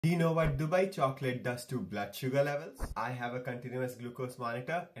Do you know what Dubai chocolate does to blood sugar levels? I have a continuous glucose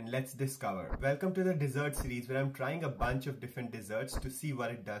monitor and let's discover. Welcome to the dessert series where I'm trying a bunch of different desserts to see what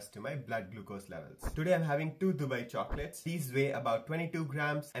it does to my blood glucose levels. Today I'm having 2 Dubai chocolates. These weigh about 22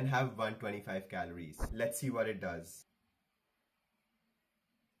 grams and have 125 calories. Let's see what it does.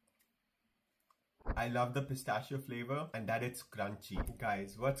 I love the pistachio flavor and that it's crunchy.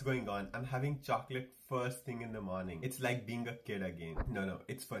 Guys, what's going on? I'm having chocolate first thing in the morning. It's like being a kid again. No,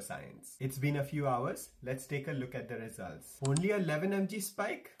 it's for science. It's been a few hours. Let's take a look at the results. Only 11 mg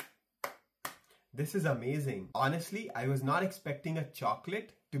spike? This is amazing. Honestly, I was not expecting a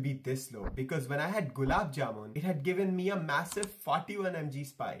chocolate to be this low because when I had Gulab Jamun, it had given me a massive 41 mg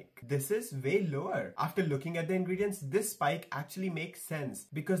spike. This is way lower. After looking at the ingredients, this spike actually makes sense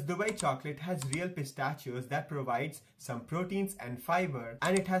because Dubai chocolate has real pistachios that provides some proteins and fiber,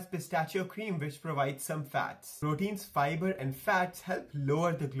 and it has pistachio cream which provides some fats. Proteins, fiber and fats help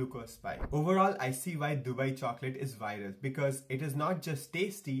lower the glucose spike. Overall, I see why Dubai chocolate is viral because it is not just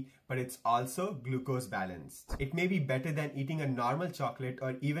tasty, but it's also glucose balanced. It may be better than eating a normal chocolate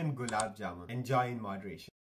or even Gulab Jamun. Enjoy in moderation.